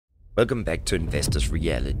Welcome back to Investors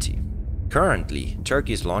Reality. Currently,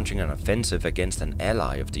 Turkey is launching an offensive against an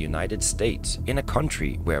ally of the United States in a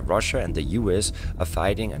country where Russia and the US are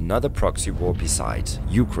fighting another proxy war besides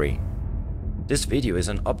Ukraine. This video is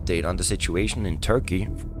an update on the situation in Turkey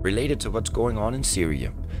related to what's going on in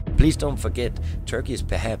Syria. Please don't forget, Turkey is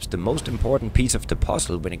perhaps the most important piece of the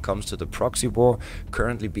puzzle when it comes to the proxy war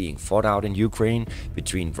currently being fought out in Ukraine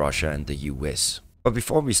between Russia and the US. But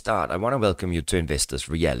before we start, I want to welcome you to Investors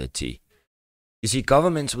Reality. You see,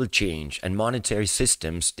 governments will change and monetary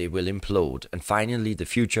systems, they will implode, and finally the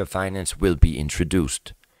future of finance will be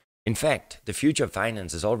introduced. In fact, the future of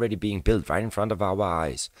finance is already being built right in front of our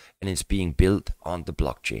eyes, and it's being built on the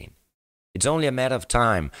blockchain. It's only a matter of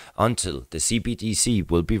time until the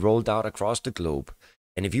CBDC will be rolled out across the globe.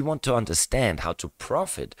 And if you want to understand how to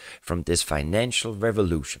profit from this financial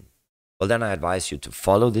revolution, well then I advise you to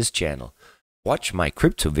follow this channel, watch my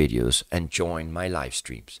crypto videos, and join my live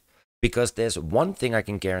streams. Because there's one thing I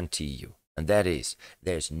can guarantee you, and that is,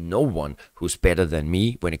 there's no one who's better than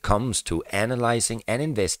me when it comes to analyzing and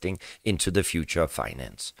investing into the future of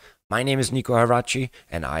finance. My name is Niku Harajchi,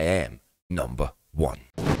 and I am number one.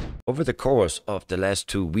 Over the course of the last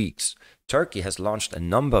 2 weeks, Turkey has launched a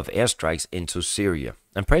number of airstrikes into Syria,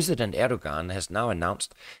 and President Erdogan has now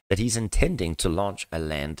announced that he's intending to launch a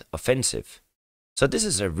land offensive. So this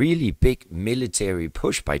is a really big military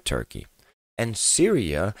push by Turkey. And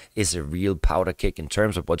Syria is a real powder keg in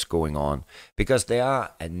terms of what's going on, because there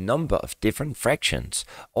are a number of different fractions,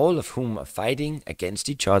 all of whom are fighting against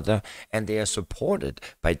each other, and they are supported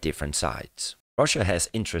by different sides. Russia has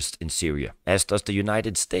interest in Syria, as does the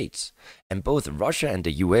United States. And both Russia and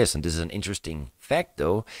the US, and this is an interesting fact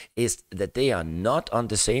though, is that they are not on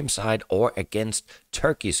the same side or against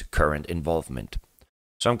Turkey's current involvement.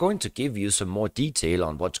 So I'm going to give you some more detail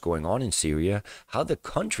on what's going on in Syria, how the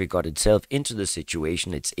country got itself into the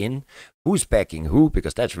situation it's in, who's backing who,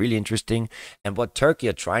 because that's really interesting, and what Turkey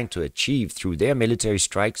are trying to achieve through their military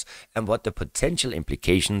strikes, and what the potential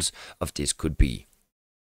implications of this could be.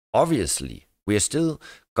 Obviously, we are still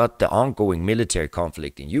got the ongoing military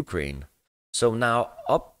conflict in Ukraine. So now,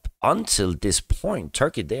 up until this point,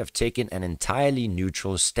 Turkey, they have taken an entirely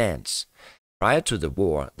neutral stance. Prior to the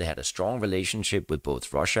war, they had a strong relationship with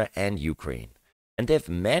both Russia and Ukraine, and they've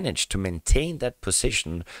managed to maintain that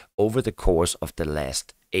position over the course of the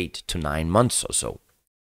last 8 to 9 months or so.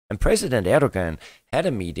 And President Erdogan had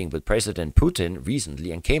a meeting with President Putin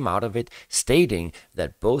recently and came out of it stating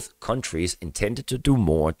that both countries intended to do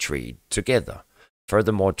more trade together.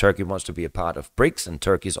 Furthermore, Turkey wants to be a part of BRICS, and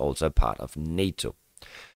Turkey is also a part of NATO.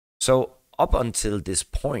 So up until this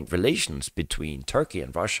point, relations between Turkey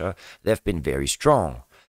and Russia, they've been very strong.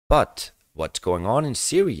 But what's going on in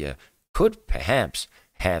Syria could perhaps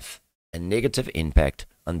have a negative impact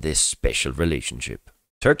on this special relationship.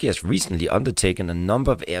 Turkey has recently undertaken a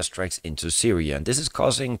number of airstrikes into Syria, and this is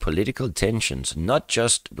causing political tensions, not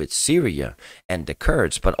just with Syria and the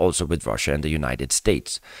Kurds, but also with Russia and the United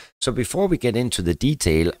States. So before we get into the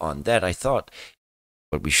detail on that, I thought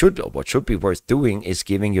what should be worth doing is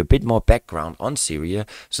giving you a bit more background on Syria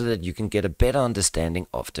so that you can get a better understanding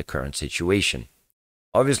of the current situation.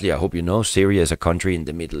 Obviously, I hope you know Syria is a country in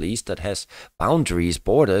the Middle East that has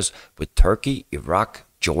borders with Turkey, Iraq,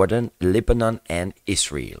 Jordan, Lebanon, and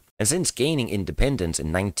Israel. And since gaining independence in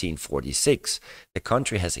 1946, the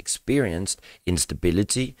country has experienced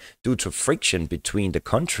instability due to friction between the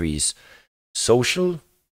country's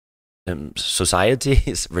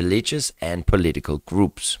societies, religious and political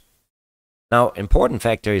groups. Now, important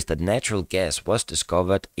factor is that natural gas was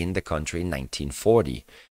discovered in the country in 1940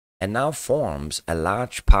 and now forms a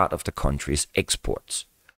large part of the country's exports.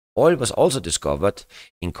 Oil was also discovered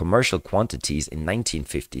in commercial quantities in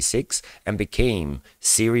 1956 and became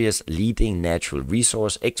Syria's leading natural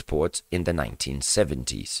resource exports in the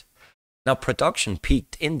 1970s. Now, production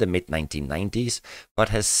peaked in the mid-1990s but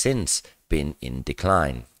has since been in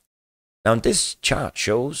decline. Now, this chart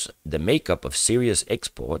shows the makeup of Syria's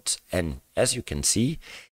exports, and as you can see,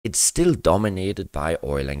 it's still dominated by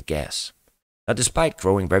oil and gas. Now, despite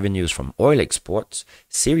growing revenues from oil exports,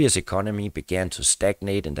 Syria's economy began to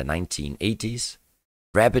stagnate in the 1980s.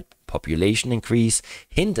 Rapid population increase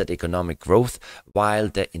hindered economic growth, while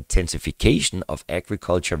the intensification of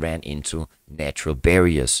agriculture ran into natural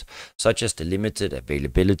barriers, such as the limited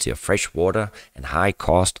availability of fresh water and high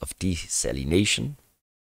cost of desalination.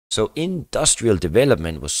 So industrial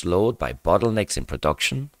development was slowed by bottlenecks in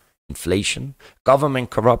production, inflation, government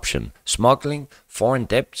corruption, smuggling, foreign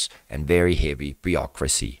debts, and very heavy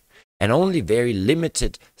bureaucracy. and only very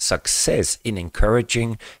limited success in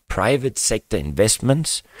encouraging private sector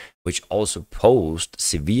investments, which also posed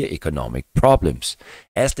severe economic problems,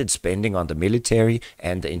 as did spending on the military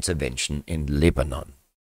and the intervention in Lebanon.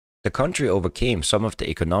 The country overcame some of the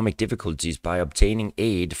economic difficulties by obtaining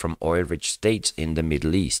aid from oil-rich states in the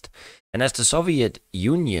Middle East. And as the Soviet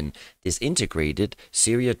Union disintegrated,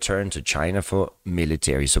 Syria turned to China for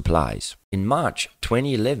military supplies. In March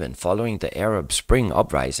 2011, following the Arab Spring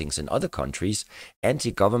uprisings in other countries,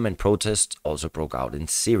 anti-government protests also broke out in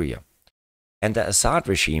Syria. And the Assad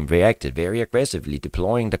regime reacted very aggressively,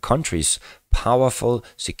 deploying the country's powerful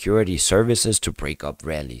security services to break up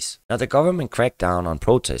rallies. Now, the government cracked down on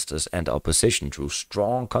protesters, and the opposition drew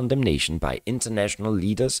strong condemnation by international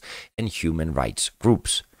leaders and human rights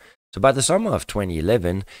groups. So by the summer of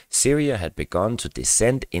 2011, Syria had begun to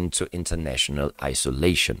descend into international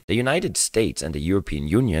isolation. The United States and the European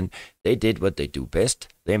Union, they did what they do best.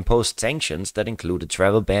 They imposed sanctions that included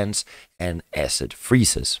travel bans and asset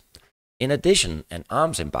freezes. In addition, an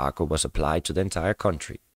arms embargo was applied to the entire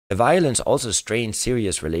country. The violence also strained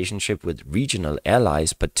Syria's relationship with regional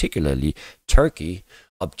allies, particularly Turkey,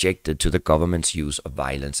 objected to the government's use of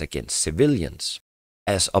violence against civilians.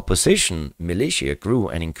 As opposition militia grew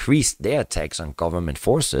and increased their attacks on government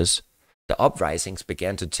forces, the uprisings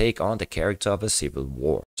began to take on the character of a civil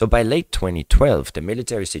war. So by late 2012, the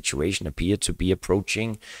military situation appeared to be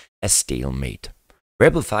approaching a stalemate.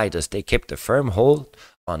 Rebel fighters, they kept a firm hold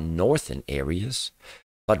on northern areas,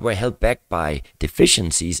 but were held back by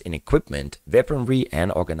deficiencies in equipment, weaponry,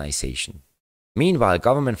 and organization. Meanwhile,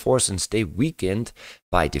 government forces, they weakened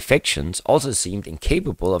by defections, also seemed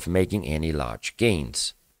incapable of making any large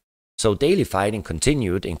gains. So daily fighting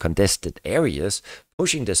continued in contested areas,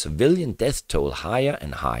 pushing the civilian death toll higher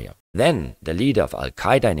and higher. Then, the leader of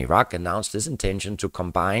Al-Qaeda in Iraq announced his intention to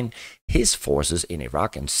combine his forces in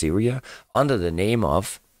Iraq and Syria under the name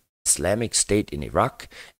of Islamic State in Iraq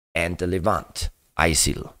and the Levant,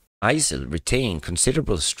 ISIL. ISIL retained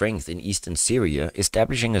considerable strength in eastern Syria,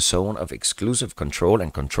 establishing a zone of exclusive control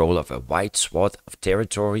and control of a wide swath of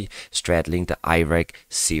territory straddling the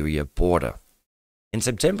Iraq-Syria border. In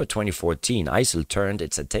September 2014, ISIL turned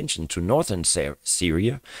its attention to northern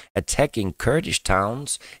Syria, attacking Kurdish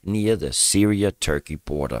towns near the Syria-Turkey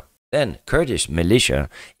border. Then, Kurdish militia,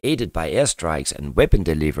 aided by airstrikes and weapon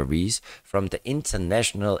deliveries from the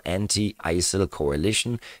international anti-ISIL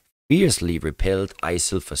coalition, fiercely repelled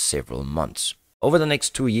ISIL for several months. Over the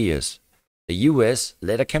next 2 years, the US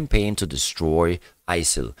led a campaign to destroy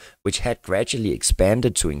ISIL, which had gradually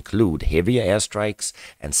expanded to include heavier airstrikes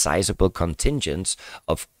and sizable contingents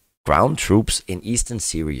of ground troops in eastern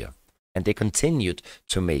Syria, and they continued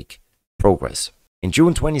to make progress. In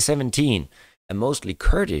June 2017, a mostly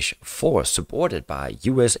Kurdish force supported by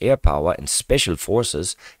US air power and special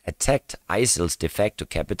forces attacked ISIL's de facto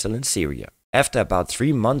capital in Syria. After about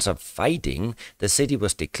 3 months of fighting, the city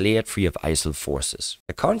was declared free of ISIL forces.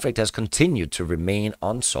 The conflict has continued to remain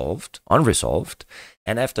unresolved,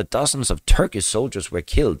 and after dozens of Turkish soldiers were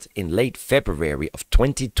killed in late February of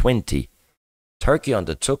 2020, Turkey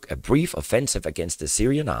undertook a brief offensive against the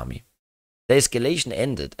Syrian army. The escalation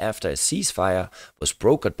ended after a ceasefire was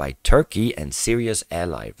brokered by Turkey and Syria's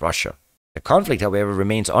ally, Russia. The conflict, however,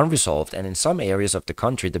 remains unresolved, and in some areas of the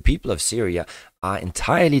country, the people of Syria are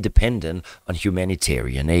entirely dependent on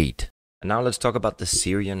humanitarian aid. And now let's talk about the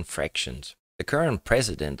Syrian fractions. The current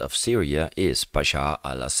president of Syria is Bashar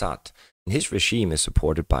al-Assad, and his regime is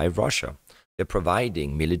supported by Russia. They're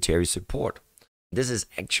providing military support. This is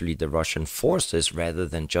actually the Russian forces rather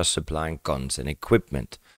than just supplying guns and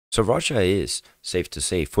equipment. So Russia is, safe to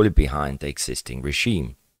say, fully behind the existing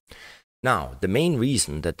regime. Now, the main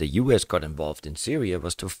reason that the US got involved in Syria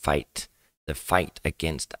was to fight the fight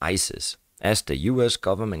against ISIS, as the US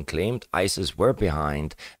government claimed ISIS were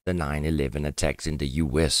behind the 9/11 attacks in the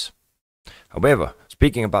US. However,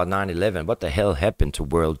 speaking about 9/11, what the hell happened to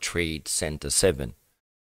World Trade Center 7? In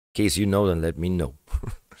case you know, then let me know.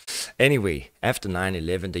 Anyway, after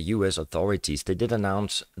 9/11, the US authorities, they did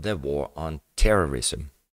announce their war on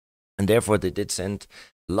terrorism. And therefore, they did send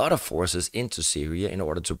a lot of forces into Syria in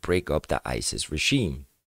order to break up the ISIS regime.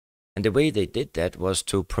 And the way they did that was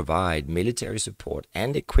to provide military support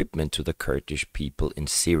and equipment to the Kurdish people in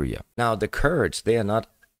Syria. Now, the Kurds, they are not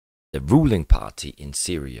the ruling party in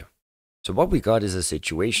Syria. So what we got is a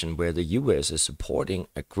situation where the US is supporting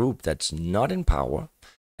a group that's not in power,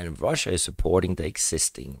 and Russia is supporting the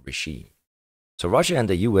existing regime. So Russia and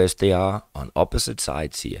the US, they are on opposite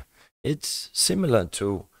sides here. It's similar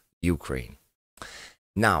to Ukraine.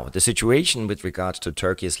 Now, the situation with regards to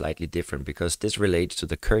Turkey is slightly different because this relates to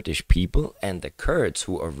the Kurdish people, and the Kurds,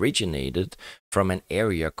 who originated from an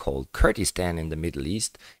area called Kurdistan in the Middle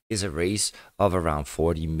East, is a race of around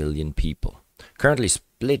 40 million people, currently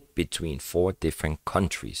split between 4 different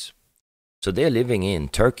countries. So they're living in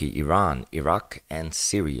Turkey, Iran, Iraq, and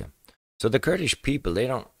Syria. So the Kurdish people, they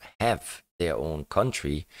don't have their own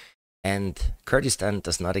country, and Kurdistan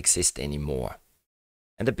does not exist anymore.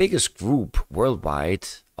 And the biggest group worldwide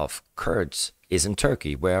of Kurds is in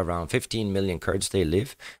Turkey, where around 15 million Kurds they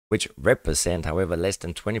live, which represent, however, less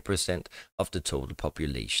than 20% of the total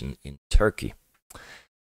population in Turkey.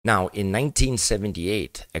 Now, in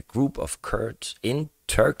 1978, a group of Kurds in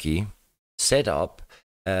Turkey set up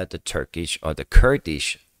the Turkish or the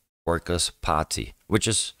Kurdish Workers' Party, which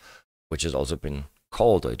has also been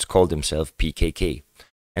called, or it's called themselves PKK.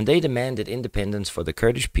 And they demanded independence for the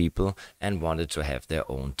Kurdish people and wanted to have their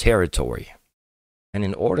own territory. And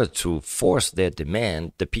in order to force their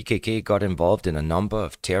demand, the PKK got involved in a number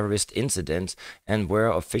of terrorist incidents and were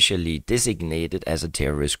officially designated as a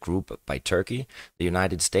terrorist group by Turkey, the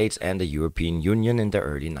United States, and the European Union in the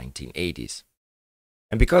early 1980s.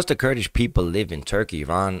 And because the Kurdish people live in Turkey,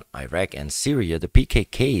 Iran, Iraq, and Syria, the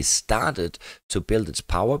PKK started to build its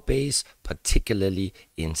power base, particularly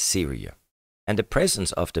in Syria. And the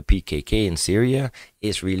presence of the PKK in Syria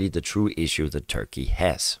is really the true issue that Turkey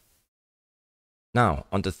has. Now,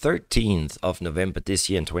 on the 13th of November this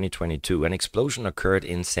year in 2022, an explosion occurred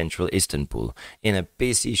in central Istanbul, in a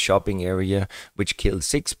busy shopping area, which killed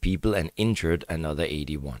 6 people and injured another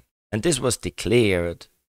 81. And this was declared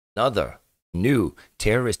another new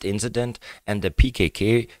terrorist incident, and the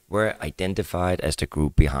PKK were identified as the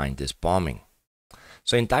group behind this bombing.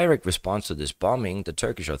 So in direct response to this bombing, the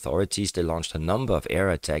Turkish authorities, they launched a number of air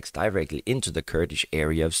attacks directly into the Kurdish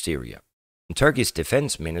area of Syria. And Turkey's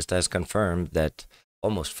defense minister has confirmed that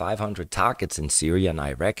almost 500 targets in Syria and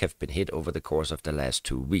Iraq have been hit over the course of the last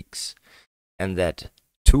 2 weeks, and that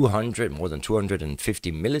more than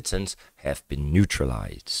 250 militants have been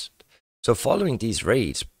neutralized. So following these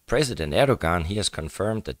raids, President Erdogan, he has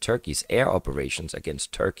confirmed that Turkey's air operations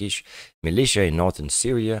against Turkish militia in northern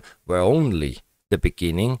Syria were only the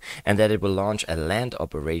beginning, and that it will launch a land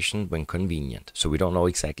operation when convenient. So we don't know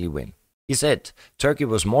exactly when. He said Turkey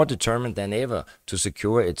was more determined than ever to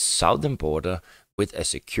secure its southern border with a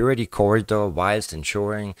security corridor whilst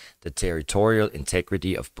ensuring the territorial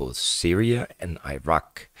integrity of both Syria and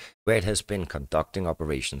Iraq, where it has been conducting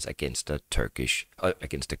operations against the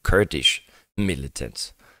Kurdish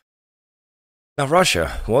militants. Now, Russia,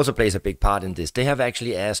 who also plays a big part in this, they have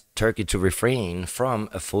actually asked Turkey to refrain from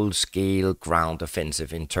a full-scale ground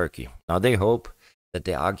offensive in Turkey. Now, they hope that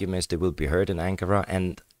their arguments they will be heard in Ankara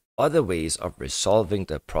and other ways of resolving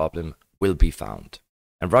the problem will be found.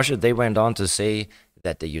 And Russia, they went on to say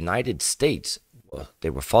that the United States, they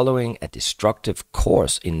were following a destructive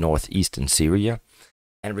course in northeastern Syria,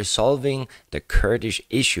 and resolving the Kurdish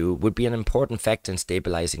issue would be an important factor in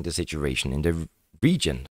stabilizing the situation in the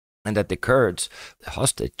region. And that the Kurds, the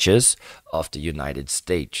hostages of the United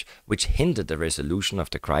States, which hindered the resolution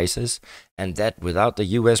of the crisis, and that without the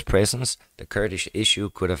US presence, the Kurdish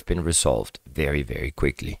issue could have been resolved very, very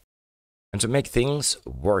quickly. And to make things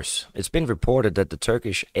worse, it's been reported that the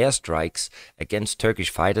Turkish airstrikes against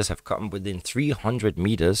Turkish fighters have come within 300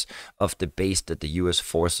 meters of the base that the US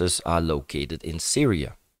forces are located in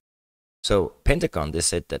Syria. So, Pentagon, they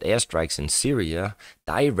said that airstrikes in Syria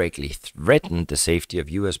directly threatened the safety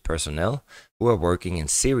of US personnel who are working in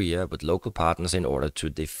Syria with local partners in order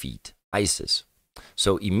to defeat ISIS.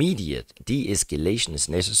 So, immediate de-escalation is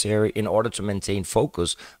necessary in order to maintain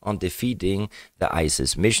focus on defeating the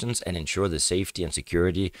ISIS missions and ensure the safety and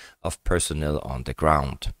security of personnel on the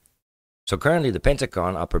ground. So, currently the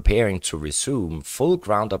Pentagon are preparing to resume full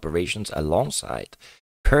ground operations alongside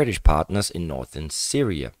Kurdish partners in northern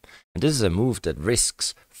Syria. And this is a move that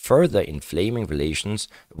risks further inflaming relations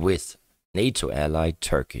with NATO ally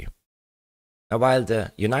Turkey. Now, while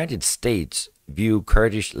the United States view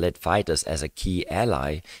Kurdish-led fighters as a key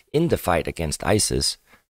ally in the fight against ISIS,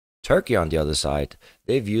 Turkey, on the other side,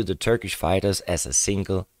 they view the Turkish fighters as a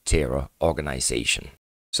single terror organization.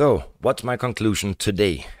 So, what's my conclusion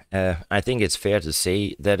today? I think it's fair to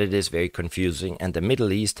say that it is very confusing, and the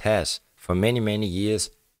Middle East has, for many, many years,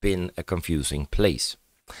 been a confusing place.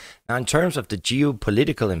 Now, in terms of the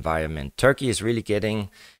geopolitical environment, Turkey is really getting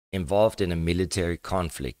involved in a military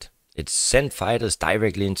conflict. It's sent fighters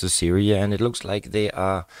directly into Syria, and it looks like they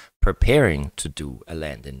are preparing to do a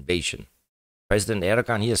land invasion. President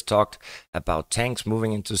Erdogan, he has talked about tanks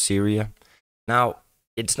moving into Syria. Now,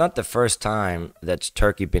 it's not the first time that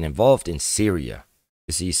Turkey been involved in Syria.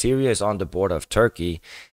 You see, Syria is on the border of Turkey,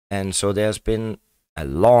 and so there's been a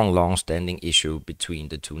long-standing issue between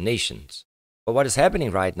the two nations. But what is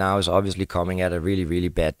happening right now is obviously coming at a really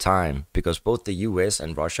bad time, because both the US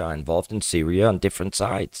and Russia are involved in Syria on different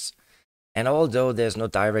sides. And although there's no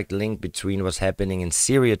direct link between what's happening in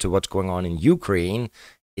Syria to what's going on in Ukraine,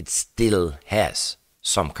 it still has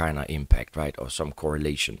some kind of impact, right? Or some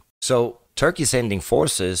correlation. So Turkey sending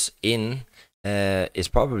forces in is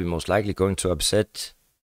probably most likely going to upset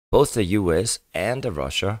both the US and the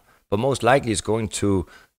Russia, but most likely is going to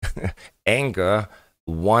anger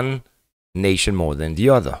one nation more than the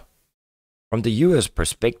other. From the US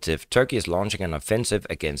perspective, Turkey is launching an offensive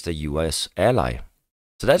against a US ally.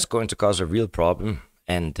 So that's going to cause a real problem.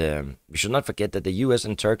 And we should not forget that the US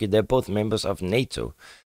and Turkey, they're both members of NATO.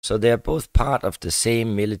 So they're both part of the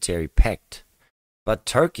same military pact. But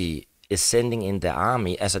Turkey is sending in their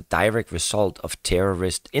army as a direct result of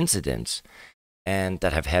terrorist incidents and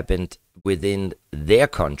that have happened within their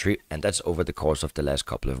country, and that's over the course of the last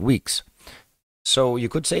couple of weeks. So you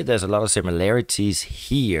could say there's a lot of similarities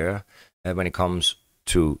here when it comes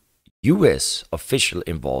to US official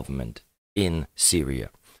involvement in Syria.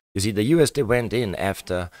 You see, the US, they went in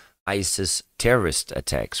after ISIS terrorist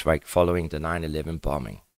attacks, right, following the 9/11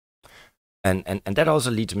 bombing. And that also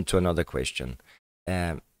leads me to another question.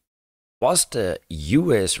 Was the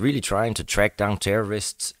US really trying to track down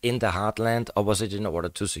terrorists in the heartland, or was it in order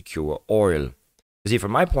to secure oil? You see,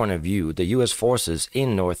 from my point of view, the US forces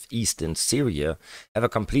in northeastern Syria have a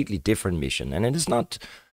completely different mission. And it is not,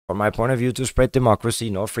 from my point of view, to spread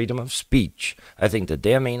democracy nor freedom of speech. I think that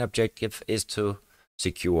their main objective is to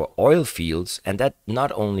secure oil fields, and that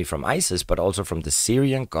not only from ISIS, but also from the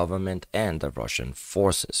Syrian government and the Russian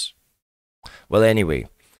forces. Well, anyway,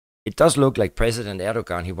 it does look like President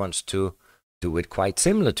Erdogan, he wants to do it quite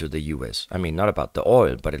similar to the US. I mean, not about the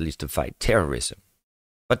oil, but at least to fight terrorism.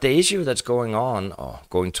 But the issue that's going on, or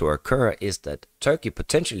going to occur, is that Turkey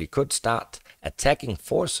potentially could start attacking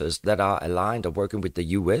forces that are aligned or working with the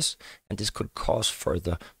US, and this could cause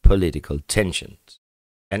further political tensions.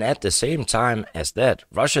 And at the same time as that,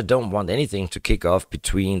 Russia don't want anything to kick off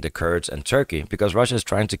between the Kurds and Turkey, because Russia is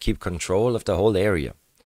trying to keep control of the whole area.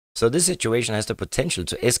 So this situation has the potential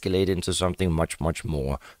to escalate into something much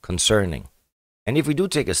more concerning. And if we do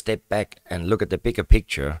take a step back and look at the bigger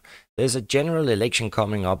picture, there's a general election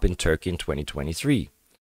coming up in Turkey in 2023.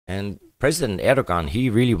 And President Erdogan, he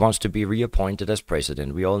really wants to be reappointed as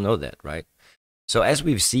president. We all know that, right? So as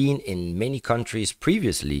we've seen in many countries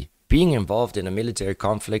previously, being involved in a military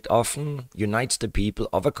conflict often unites the people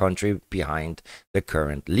of a country behind the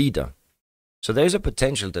current leader. So there's a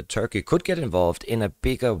potential that Turkey could get involved in a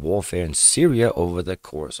bigger warfare in Syria over the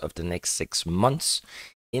course of the next 6 months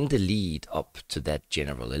in the lead up to that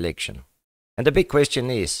general election. And the big question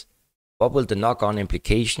is, what will the knock-on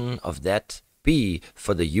implication of that be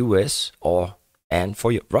for the US and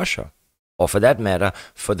for Russia? Or for that matter,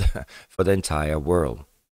 for the entire world?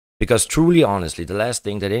 Because truly, honestly, the last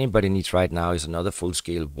thing that anybody needs right now is another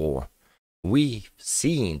full-scale war. We've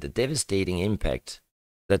seen the devastating impact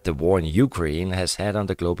that the war in Ukraine has had on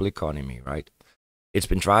the global economy, right? It's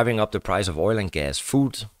been driving up the price of oil and gas,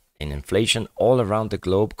 food, and inflation all around the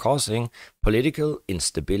globe, causing political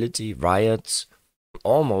instability, riots,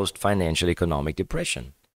 almost financial economic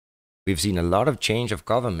depression. We've seen a lot of change of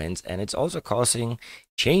governments, and it's also causing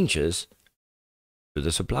changes to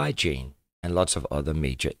the supply chain and lots of other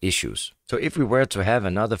major issues. So if we were to have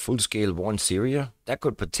another full-scale war in Syria, that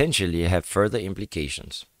could potentially have further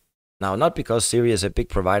implications. Now, not because Syria is a big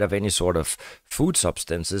provider of any sort of food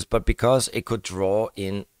substances, but because it could draw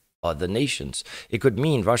in other nations. It could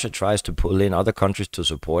mean Russia tries to pull in other countries to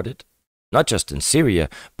support it, not just in Syria,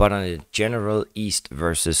 but on a general East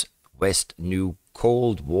versus West new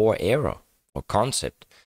Cold War era or concept.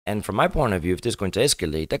 And from my point of view, if this is going to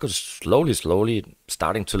escalate, that could slowly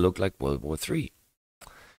starting to look like World War III.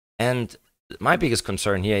 And my biggest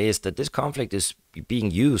concern here is that this conflict is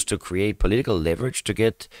being used to create political leverage to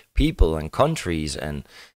get people and countries and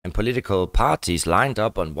political parties lined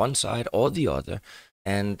up on one side or the other,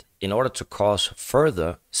 and in order to cause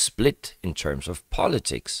further split in terms of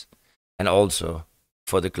politics and also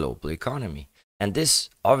for the global economy. And this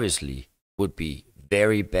obviously would be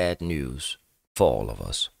very bad news for all of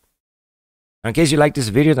us. In case you like this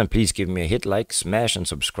video, then please give me a hit like, smash and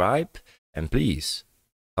subscribe, and please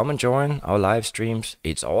come and join our live streams.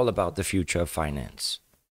 It's all about the future of finance.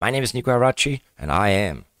 My name is Niku, and I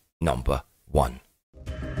am #1.